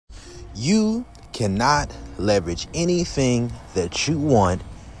You cannot leverage anything that you want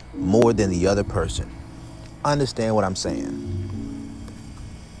more than the other person. Understand what I'm saying?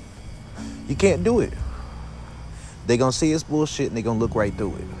 You can't do it. They're going to see it's bullshit and they're going to look right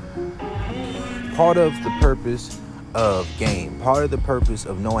through it. Part of the purpose of game, part of the purpose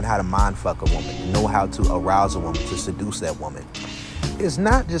of knowing how to mind fuck a woman, know how to arouse a woman, to seduce that woman, is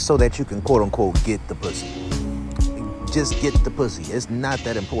not just so that you can quote unquote get the pussy. Just get the pussy. It's not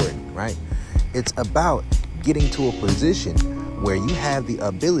that important, right? It's about getting to a position where you have the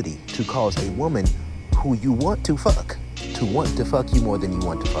ability to cause a woman who you want to fuck you more than you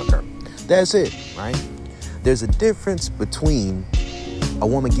want to fuck her. That's it, right? There's a difference between a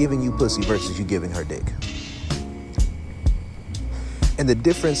woman giving you pussy versus you giving her dick. And the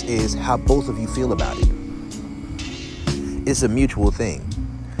difference is how both of you feel about it. It's a mutual thing.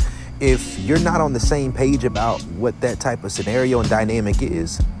 If you're not on the same page about what that type of scenario and dynamic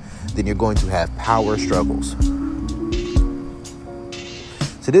is, then you're going to have power struggles.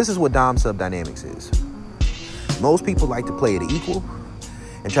 So this is what Dom Sub Dynamics is. Most people like to play it equal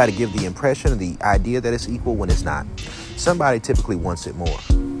and try to give the impression or the idea that it's equal when it's not. Somebody typically wants it more.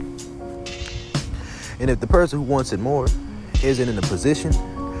 And if the person who wants it more isn't in a position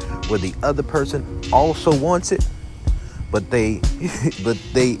where the other person also wants it, but they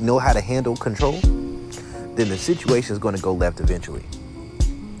know how to handle control, then the situation is going to go left eventually.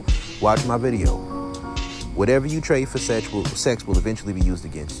 Watch my video. Whatever you trade for sex will eventually be used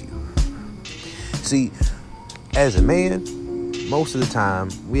against you. See, as a man, most of the time,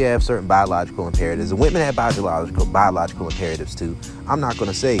 we have certain biological imperatives. And women have biological imperatives too. I'm not going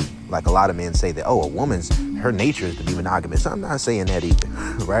to say, like a lot of men say, that, oh, her nature is to be monogamous. I'm not saying that either,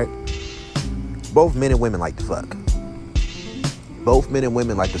 right? Both men and women like to fuck. Both men and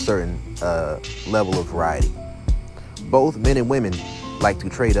women like a certain level of variety. Both men and women like to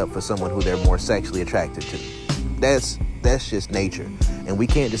trade up for someone who they're more sexually attracted to. That's just nature. And we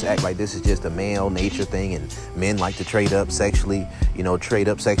can't just act like this is just a male nature thing and men like to trade up sexually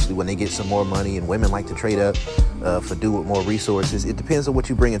when they get some more money, and women like to trade up with more resources. It depends on what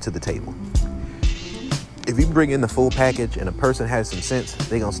you bring into the table. If you bring in the full package and a person has some sense,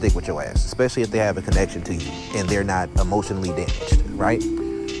 they're going to stick with your ass, especially if they have a connection to you and they're not emotionally damaged, right?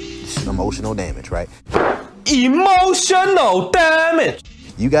 It's emotional damage, right? Emotional damage.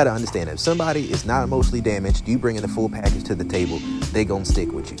 You got to understand that if somebody is not emotionally damaged, you bring in the full package to the table, they're going to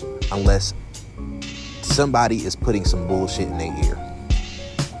stick with you unless somebody is putting some bullshit in their ear.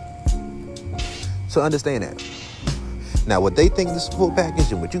 So understand that. Now, what they think is the full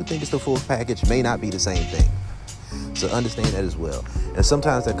package and what you think is the full package may not be the same thing. So understand that as well. And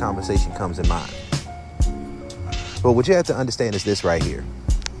sometimes that conversation comes in mind. But what you have to understand is this right here.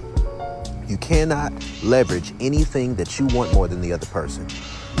 You cannot leverage anything that you want more than the other person.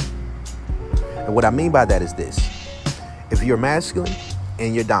 And what I mean by that is this. If you're masculine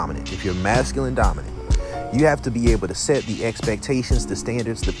and you're dominant, if you're masculine dominant, you have to be able to set the expectations, the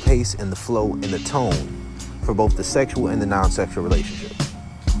standards, the pace, and the flow, and the tone for both the sexual and the non-sexual relationship.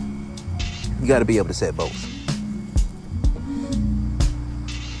 You got to be able to set both.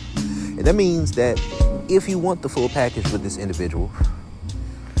 And that means that if you want the full package with this individual,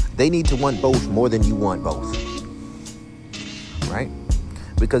 they need to want both more than you want both. Right?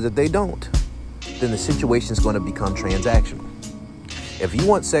 Because if they don't, then the situation is going to become transactional. If you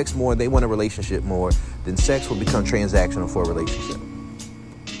want sex more and they want a relationship more, then sex will become transactional for a relationship.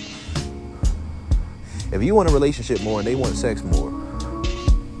 If you want a relationship more and they want sex more,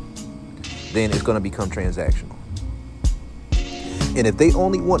 then it's going to become transactional. And if they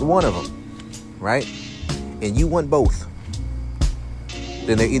only want one of them, right, and you want both,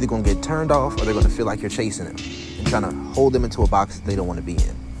 then they're either going to get turned off or they're going to feel like you're chasing them and trying to hold them into a box that they don't want to be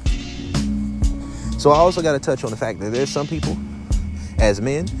in. So I also got to touch on the fact that there's some people, as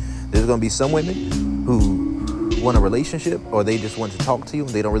men, there's going to be some women who want a relationship or they just want to talk to you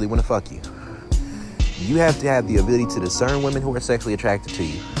and they don't really want to fuck you. You have to have the ability to discern women who are sexually attracted to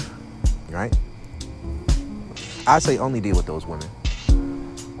you, right? I say only deal with those women.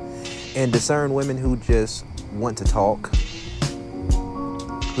 And discern women who just want to talk,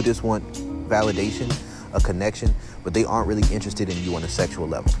 who just want validation, a connection, but they aren't really interested in you on a sexual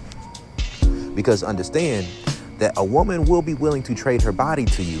level. Because understand that a woman will be willing to trade her body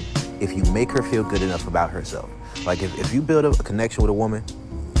to you if you make her feel good enough about herself. Like if you build a connection with a woman,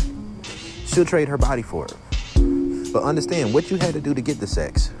 she'll trade her body for it. But understand what you had to do to get the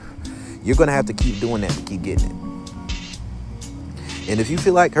sex. You're going to have to keep doing that to keep getting it. And if you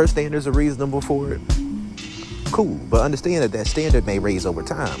feel like her standards are reasonable for it, cool. But understand that standard may raise over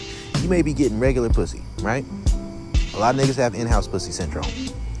time. You may be getting regular pussy, right? A lot of niggas have in-house pussy syndrome.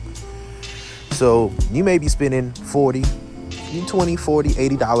 So you may be spending $40, $20,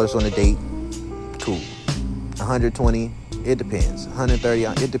 $40, $80 on a date. Cool. 120, it depends. 130,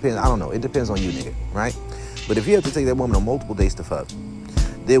 it depends. I don't know. It depends on you, nigga, right? But if you have to take that woman on multiple dates to fuck,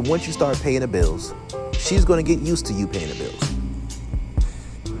 then once you start paying the bills, she's going to get used to you paying the bills.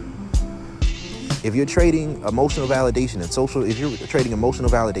 If you're trading emotional validation if you're trading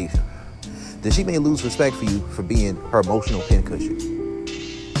emotional validation, then she may lose respect for you for being her emotional pincushion.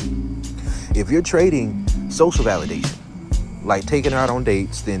 If you're trading social validation, like taking her out on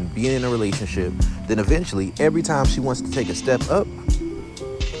dates, then being in a relationship, then eventually, every time she wants to take a step up,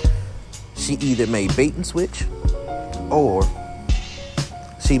 she either may bait and switch, or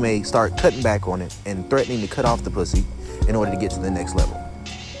she may start cutting back on it and threatening to cut off the pussy in order to get to the next level.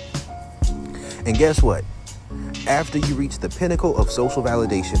 And guess what? After you reach the pinnacle of social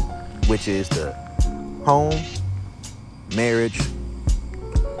validation, which is the home, marriage,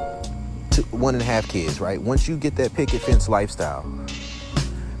 1.5 kids, right? Once you get that picket fence lifestyle,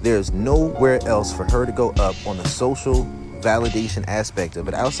 there's nowhere else for her to go up on the social validation aspect of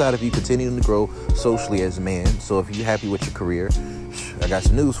it, outside of you continuing to grow socially as a man. So if you're happy with your career, I got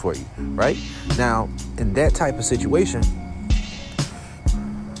some news for you, right? Now, in that type of situation,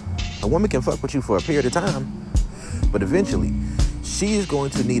 a woman can fuck with you for a period of time, but eventually she is going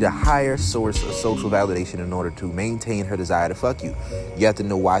to need a higher source of social validation in order to maintain her desire to fuck you. You have to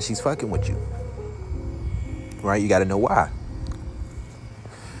know why she's fucking with you, right? You got to know why.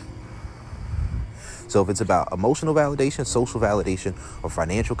 So if it's about emotional validation, social validation, or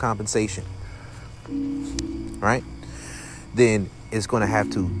financial compensation, right, then it's going to have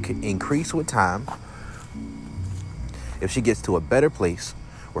to increase with time. If she gets to a better place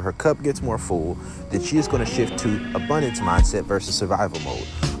where her cup gets more full, then she is going to shift to abundance mindset versus survival mode.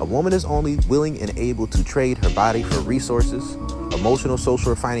 A woman is only willing and able to trade her body for resources, emotional,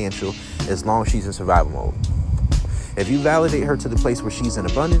 social, or financial, as long as she's in survival mode. If you validate her to the place where she's in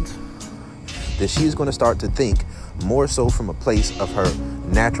abundance, then she's going to start to think more so from a place of her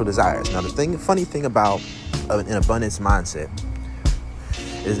natural desires. Now, the funny thing about an abundance mindset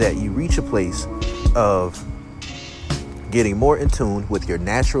is that you reach a place of getting more in tune with your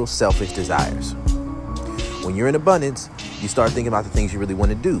natural selfish desires. When you're in abundance, you start thinking about the things you really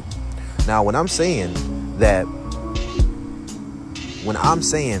want to do. Now, when I'm saying that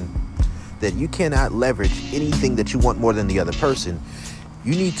you cannot leverage anything that you want more than the other person,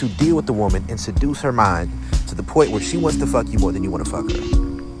 you need to deal with the woman and seduce her mind to the point where she wants to fuck you more than you want to fuck her.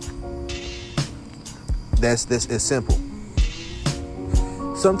 That's it's simple.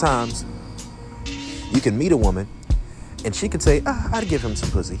 Sometimes you can meet a woman and she could say, I'd give him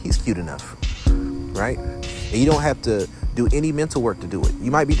some pussy. He's cute enough, right? And you don't have to do any mental work to do it. You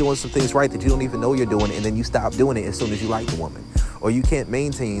might be doing some things right that you don't even know you're doing, and then you stop doing it as soon as you like the woman. Or you can't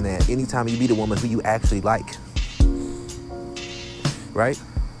maintain that anytime you meet a woman who you actually like, right?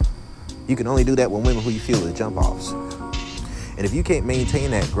 You can only do that with women who you feel are jump-offs. And if you can't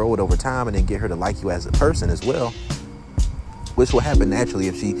maintain that, grow it over time, and then get her to like you as a person as well, which will happen naturally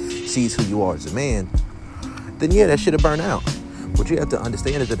if she sees who you are as a man, then yeah, that shit'll burn out. What you have to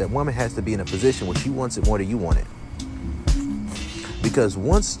understand is that woman has to be in a position where she wants it more than you want it. Because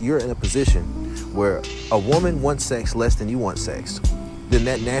once you're in a position where a woman wants sex less than you want sex, then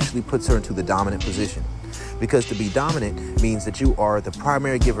that naturally puts her into the dominant position. Because to be dominant means that you are the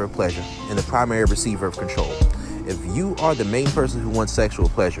primary giver of pleasure and the primary receiver of control. If you are the main person who wants sexual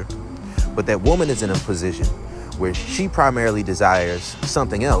pleasure, but that woman is in a position where she primarily desires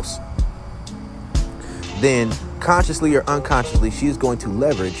something else, then consciously or unconsciously, she is going to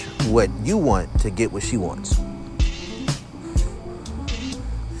leverage what you want to get what she wants.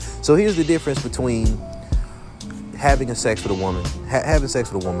 So here's the difference between having sex with a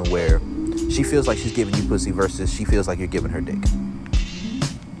woman where she feels like she's giving you pussy versus she feels like you're giving her dick.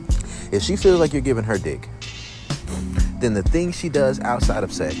 If she feels like you're giving her dick, then the things she does outside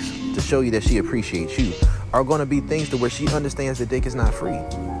of sex to show you that she appreciates you are going to be things to where she understands that dick is not free,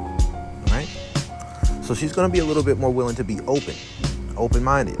 right? So she's going to be a little bit more willing to be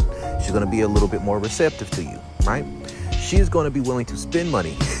open-minded. She's going to be a little bit more receptive to you, right? She's going to be willing to spend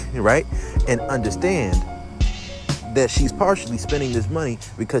money, right? And understand that she's partially spending this money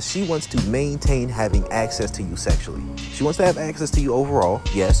because she wants to maintain having access to you sexually. She wants to have access to you overall,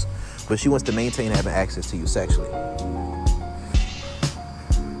 yes, but she wants to maintain having access to you sexually.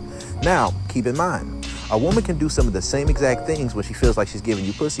 Now, keep in mind, a woman can do some of the same exact things when she feels like she's giving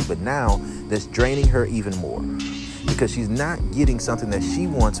you pussy, but now that's draining her even more because she's not getting something that she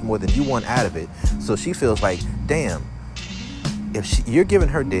wants more than you want out of it. So she feels like, damn, if you're giving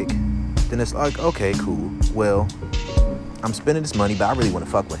her dick, then it's like, okay, cool. Well, I'm spending this money, but I really want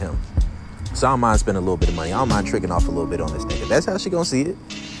to fuck with him. So I don't mind spending a little bit of money. I don't mind tricking off a little bit on this nigga. That's how she gonna see it.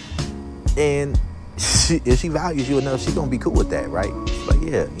 And if she values you enough, she gonna be cool with that, right? She's like,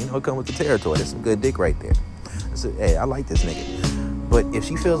 yeah, it come with the territory. That's some good dick right there. I said, hey, I like this nigga. But if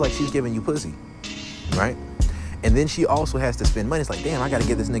she feels like she's giving you pussy, right? And then she also has to spend money. It's like, damn, I gotta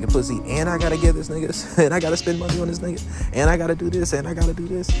give this nigga pussy, and I gotta give this nigga, and I gotta spend money on this nigga, and I gotta do this, and I gotta do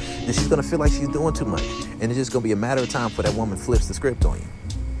this. And she's gonna feel like she's doing too much. And it's just gonna be a matter of time before that woman flips the script on you.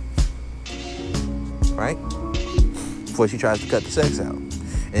 Right? Before she tries to cut the sex out.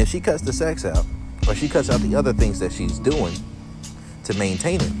 And if she cuts the sex out, or she cuts out the other things that she's doing to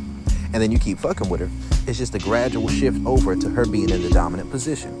maintain it, and then you keep fucking with her, it's just a gradual shift over to her being in the dominant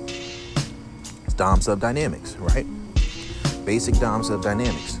position. It's Dom-Sub dynamics, right? Basic Dom-Sub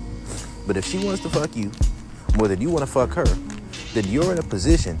dynamics. But if she wants to fuck you more than you want to fuck her, then you're in a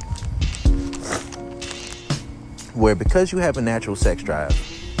position where, because you have a natural sex drive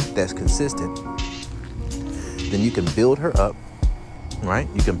that's consistent, then you can build her up, right?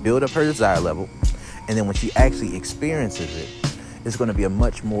 You can build up her desire level. And then when she actually experiences it, it's going to be a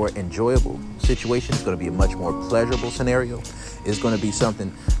much more enjoyable situation. It's going to be a much more pleasurable scenario. It's going to be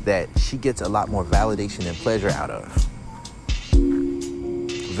something that she gets a lot more validation and pleasure out of.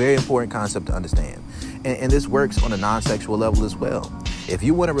 Very important concept to understand. And this works on a non-sexual level as well. If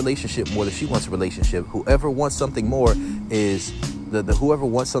you want a relationship more than she wants a relationship, whoever wants something more is whoever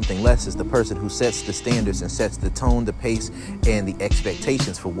wants something less is the person who sets the standards and sets the tone, the pace, and the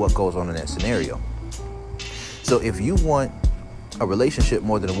expectations for what goes on in that scenario. So if you want a relationship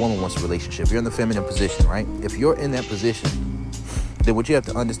more than a woman wants a relationship, you're in the feminine position, right? If you're in that position, then what you have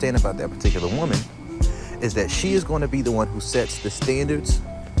to understand about that particular woman is that she is going to be the one who sets the standards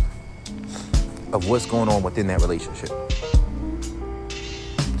of what's going on within that relationship.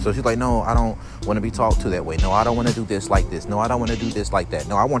 So she's like, no, I don't want to be talked to that way. No, I don't want to do this like this. No, I don't want to do this like that.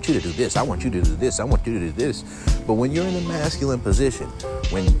 No, I want you to do this. I want you to do this. I want you to do this. But when you're in a masculine position,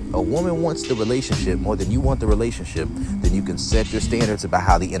 when a woman wants the relationship more than you want the relationship, then you can set your standards about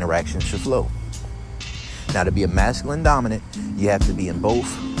how the interaction should flow. Now, to be a masculine dominant, you have to be in both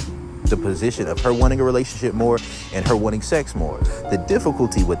the position of her wanting a relationship more and her wanting sex more. The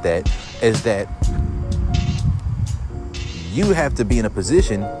difficulty with that is that you have to be in a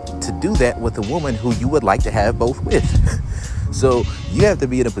position to do that with a woman who you would like to have both with. So you have to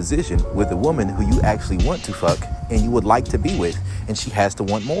be in a position with a woman who you actually want to fuck and you would like to be with, and she has to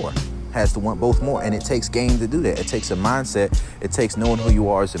want more, has to want both more. And it takes game to do that. It takes a mindset. It takes knowing who you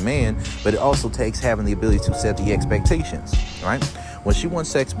are as a man, but it also takes having the ability to set the expectations, right? When she wants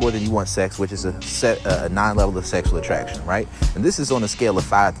sex more than you want sex, which is a 9 level of sexual attraction, right? And this is on a scale of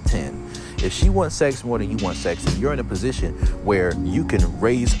 5 to 10. If she wants sex more than you want sex, then you're in a position where you can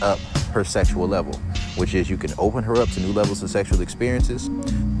raise up her sexual level, which is you can open her up to new levels of sexual experiences,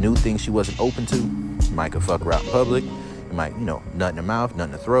 new things she wasn't open to. You might could fuck her out in public. You might, nut in her mouth, nut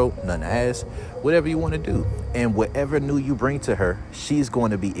in her throat, nut in her ass, whatever you want to do. And whatever new you bring to her, she's going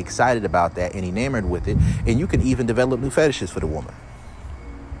to be excited about that and enamored with it. And you can even develop new fetishes for the woman.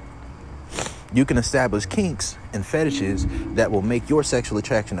 You can establish kinks and fetishes that will make your sexual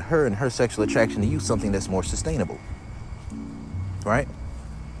attraction to her and her sexual attraction to you something that's more sustainable, right?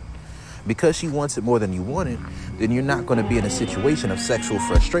 Because she wants it more than you want it, then you're not going to be in a situation of sexual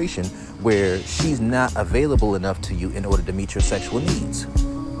frustration where she's not available enough to you in order to meet your sexual needs,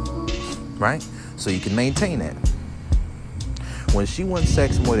 right? So you can maintain that. When she wants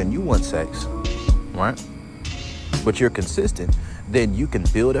sex more than you want sex, right? But you're consistent, then you can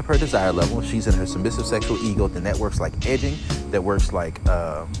build up her desire level. She's in her submissive sexual ego, then that works like edging, that works like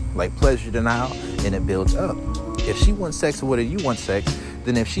pleasure denial, and it builds up. If she wants sex more than you want sex,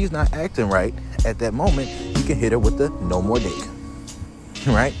 then if she's not acting right at that moment, you can hit her with the no more dick,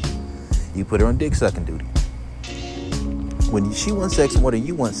 right? You put her on dick sucking duty. When she wants sex more than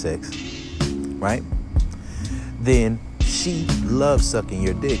you want sex, right? Then she loves sucking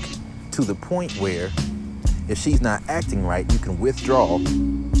your dick to the point where if she's not acting right, you can withdraw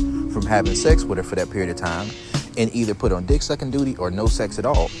from having sex with her for that period of time and either put on dick sucking duty or no sex at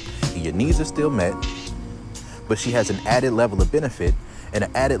all. Your needs are still met, but she has an added level of benefit and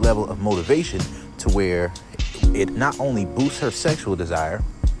an added level of motivation to where it not only boosts her sexual desire,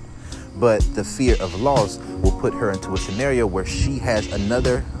 but the fear of loss will put her into a scenario where she has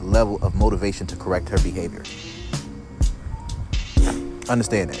another level of motivation to correct her behavior.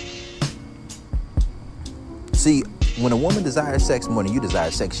 Understand that. See, when a woman desires sex more than you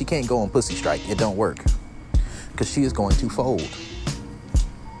desire sex, she can't go on pussy strike. It don't work. Because she is going to fold.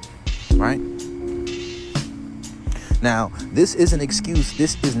 Right? Now, this is an excuse.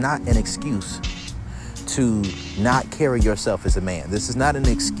 This is not an excuse to not carry yourself as a man. This is not an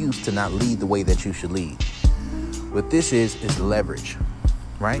excuse to not lead the way that you should lead. What this is leverage,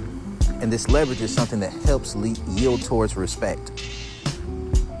 right? And this leverage is something that helps yield towards respect,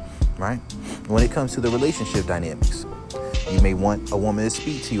 right? When it comes to the relationship dynamics, you may want a woman to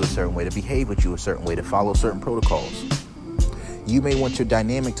speak to you a certain way, to behave with you a certain way, to follow certain protocols. You may want your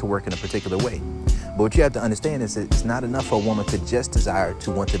dynamic to work in a particular way. But what you have to understand is that it's not enough for a woman to just desire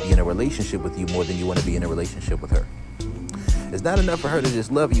to want to be in a relationship with you more than you want to be in a relationship with her. It's not enough for her to just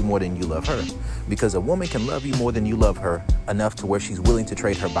love you more than you love her, because a woman can love you more than you love her enough to where she's willing to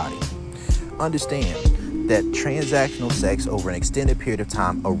trade her body. Understand that transactional sex over an extended period of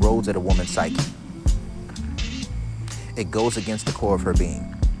time erodes at a woman's psyche. It goes against the core of her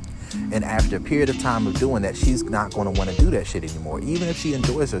being. And after a period of time of doing that, she's not going to want to do that shit anymore. Even if she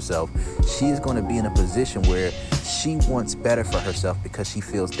enjoys herself, she is going to be in a position where she wants better for herself because she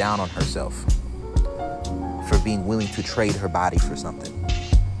feels down on herself for being willing to trade her body for something.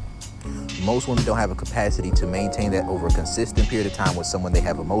 Most women don't have a capacity to maintain that over a consistent period of time with someone they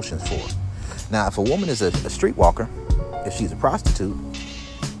have emotions for. Now, if a woman is a streetwalker, if she's a prostitute,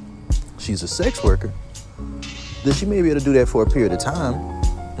 she's a sex worker, then she may be able to do that for a period of time,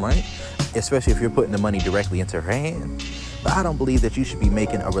 right? Especially if you're putting the money directly into her hand. But I don't believe that you should be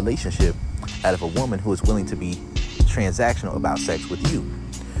making a relationship out of a woman who is willing to be transactional about sex with you.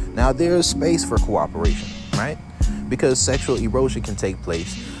 Now, there is space for cooperation, right? Because sexual erosion can take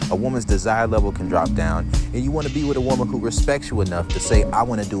place. A woman's desire level can drop down, and you want to be with a woman who respects you enough to say, I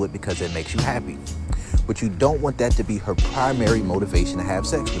want to do it because it makes you happy. But you don't want that to be her primary motivation to have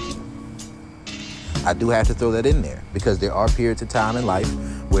sex with you. I do have to throw that in there because there are periods of time in life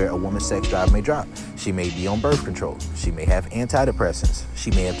where a woman's sex drive may drop. She may be on birth control. She may have antidepressants. She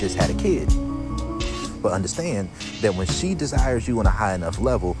may have just had a kid. But understand that when she desires you on a high enough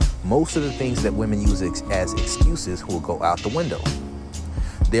level, most of the things that women use as excuses will go out the window.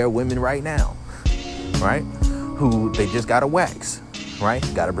 There are women right now, right, who they just got a wax, right?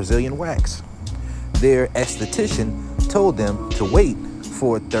 Got a Brazilian wax. Their esthetician told them to wait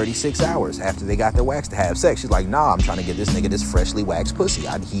for 36 hours after they got their wax to have sex. She's like, nah, I'm trying to get this nigga this freshly waxed pussy.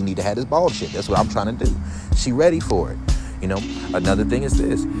 He need to have his bald shit. That's what I'm trying to do. She ready for it. You know, another thing is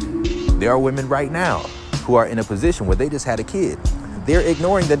this. There are women right now who are in a position where they just had a kid. They're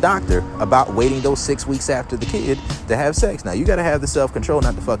ignoring the doctor about waiting those 6 weeks after the kid to have sex. Now, you got to have the self-control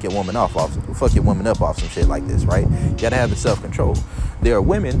not to fuck your woman up off some shit like this, right? You got to have the self-control. There are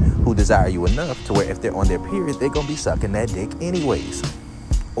women who desire you enough to where if they're on their period, they're going to be sucking that dick anyways.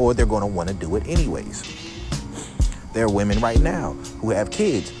 Or they're going to want to do it anyways. There are women right now who have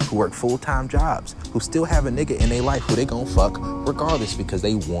kids, who work full-time jobs, who still have a nigga in their life who they going to fuck regardless because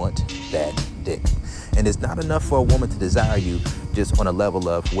they want that dick. And it's not enough for a woman to desire you just on a level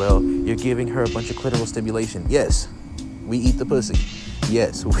of, well, you're giving her a bunch of clitoral stimulation. Yes, we eat the pussy.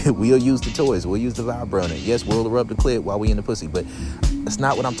 Yes, we'll use the toys. We'll use the vibroner. Yes, we'll rub the clit while we in the pussy. But that's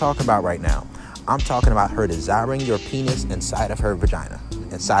not what I'm talking about right now. I'm talking about her desiring your penis inside of her vagina,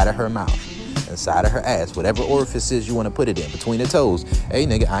 inside of her mouth, inside of her ass, whatever orifices you want to put it in, between the toes. Hey,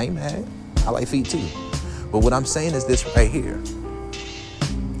 nigga, I ain't mad. I like feet too. But what I'm saying is this right here.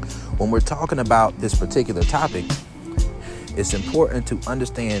 When we're talking about this particular topic, it's important to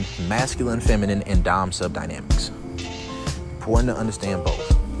understand masculine, feminine, and dom sub dynamics. Important to understand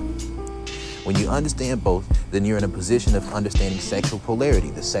both. When you understand both, then you're in a position of understanding sexual polarity,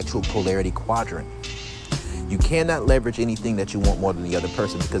 the sexual polarity quadrant. You cannot leverage anything that you want more than the other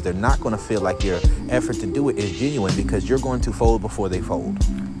person because they're not going to feel like your effort to do it is genuine because you're going to fold before they fold.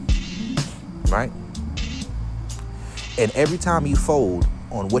 Right? And every time you fold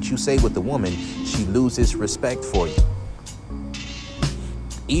on what you say with the woman, she loses respect for you.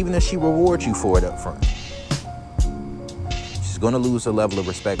 Even if she rewards you for it up front, she's going to lose her level of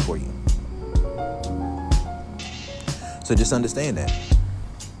respect for you. So just understand that.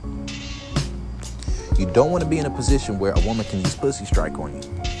 You don't want to be in a position where a woman can use pussy strike on you.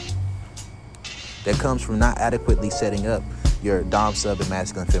 That comes from not adequately setting up your dom, sub, and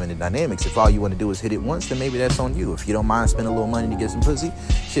masculine, feminine dynamics. If all you want to do is hit it once, then maybe that's on you. If you don't mind spending a little money to get some pussy,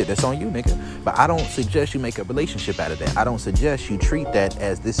 shit, that's on you, nigga. But I don't suggest you make a relationship out of that. I don't suggest you treat that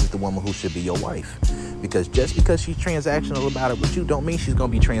as this is the woman who should be your wife. Because just because she's transactional about it with you, don't mean she's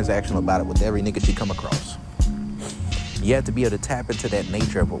going to be transactional about it with every nigga she come across. You have to be able to tap into that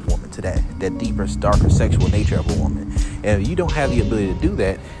nature of a woman, to that deeper, darker sexual nature of a woman. And if you don't have the ability to do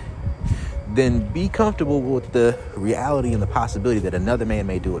that, then be comfortable with the reality and the possibility that another man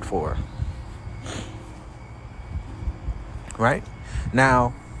may do it for her. Right?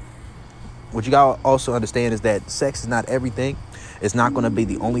 Now, what you gotta also understand is that sex is not everything. It's not going to be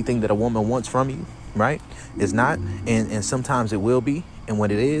the only thing that a woman wants from you. right? It's not, and sometimes it will be. And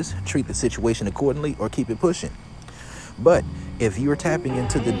when it is, treat the situation accordingly or keep it pushing. But if you're tapping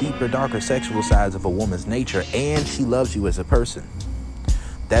into the deeper, darker sexual sides of a woman's nature and she loves you as a person,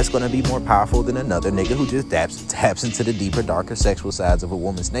 that's going to be more powerful than another nigga who just taps into the deeper, darker sexual sides of a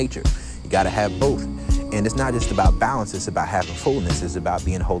woman's nature. You got to have both. And it's not just about balance. It's about having fullness. It's about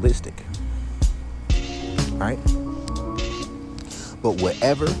being holistic. Right? But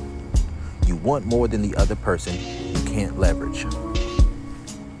whatever you want more than the other person, you can't leverage.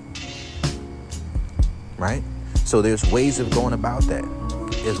 Right? So there's ways of going about that.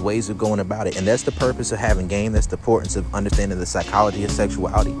 There's ways of going about it. And that's the purpose of having game. That's the importance of understanding the psychology of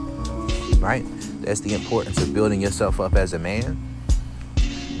sexuality. Right? That's the importance of building yourself up as a man.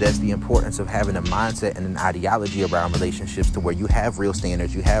 That's the importance of having a mindset and an ideology around relationships to where you have real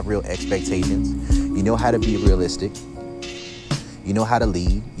standards. You have real expectations. You know how to be realistic. You know how to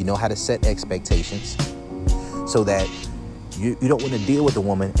lead. You know how to set expectations so that you don't want to deal with a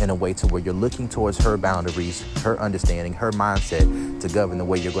woman in a way to where you're looking towards her boundaries, her understanding, her mindset to govern the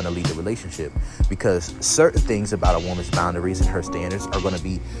way you're going to lead the relationship. Because certain things about a woman's boundaries and her standards are going to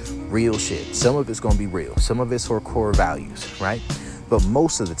be real shit. Some of it's going to be real. Some of it's her core values, right? But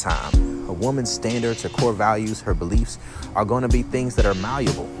most of the time, a woman's standards, her core values, her beliefs are going to be things that are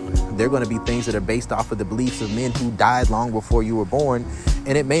malleable. They're going to be things that are based off of the beliefs of men who died long before you were born.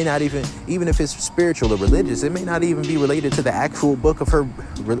 And it may not even if it's spiritual or religious, it may not even be related to the actual book of her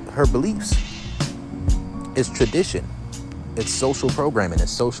beliefs. It's tradition. It's social programming.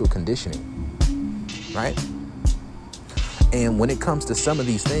 It's social conditioning. Right? And when it comes to some of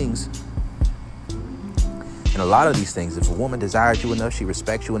these things, and a lot of these things, if a woman desires you enough, she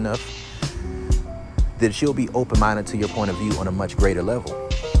respects you enough, then she'll be open-minded to your point of view on a much greater level.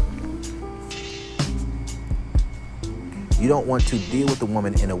 You don't want to deal with the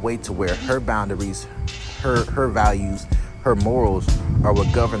woman in a way to where her boundaries, her values, her morals are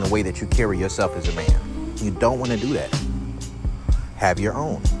what govern the way that you carry yourself as a man. You don't want to do that. Have your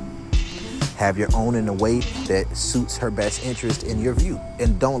own. Have your own in a way that suits her best interest in your view.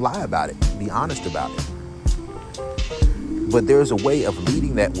 And don't lie about it. Be honest about it. But there's a way of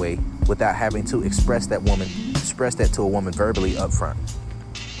leading that way without having to express that to a woman verbally up front.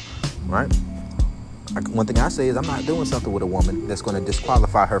 Right? One thing I say is I'm not doing something with a woman that's going to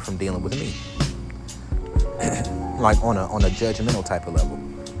disqualify her from dealing with me. Like on a judgmental type of level.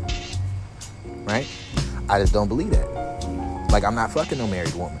 Right? I just don't believe that. Like, I'm not fucking no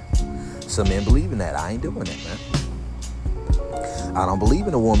married woman. Some men believe in that. I ain't doing that, man. I don't believe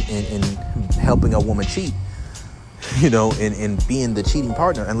in a woman in helping a woman cheat, and being the cheating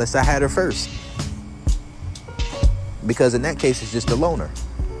partner unless I had her first. Because in that case, it's just a loner.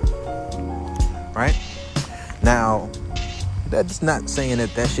 Right? Now, that's not saying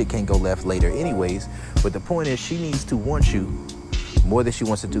that shit can't go left later anyways, but the point is she needs to want you more than she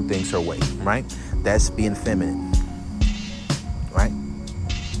wants to do things her way, right? That's being feminine, right?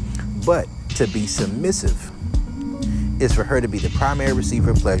 But to be submissive is for her to be the primary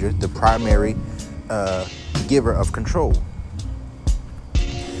receiver of pleasure, the primary giver of control.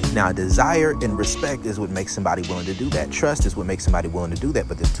 Now, desire and respect is what makes somebody willing to do that. Trust is what makes somebody willing to do that.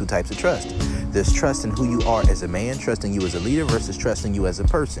 But there's two types of trust. There's trust in who you are as a man, trusting you as a leader, versus trusting you as a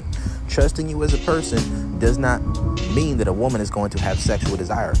person. Trusting you as a person does not mean that a woman is going to have sexual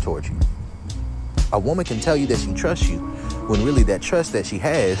desire towards you. A woman can tell you that she trusts you when really that trust that she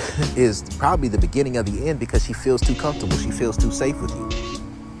has is probably the beginning of the end, because she feels too comfortable. She feels too safe with you.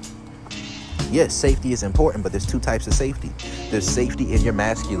 Yes, safety is important, but there's two types of safety. There's safety in your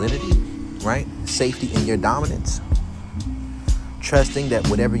masculinity, right? Safety in your dominance. Trusting that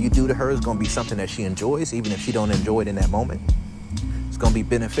whatever you do to her is going to be something that she enjoys, even if she don't enjoy it in that moment. It's going to be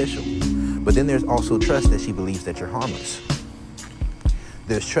beneficial. But then there's also trust that she believes that you're harmless.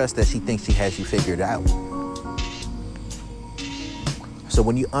 There's trust that she thinks she has you figured out. So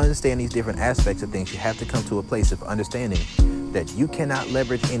when you understand these different aspects of things, you have to come to a place of understanding that you cannot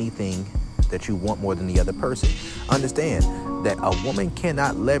leverage anything that you want more than the other person. Understand that a woman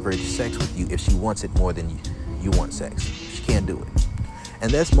cannot leverage sex with you if she wants it more than you want sex. She can't do it.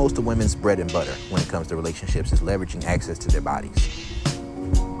 And that's most of women's bread and butter when it comes to relationships, is leveraging access to their bodies.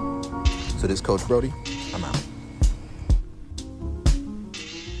 So this is Coach Brody. I'm out.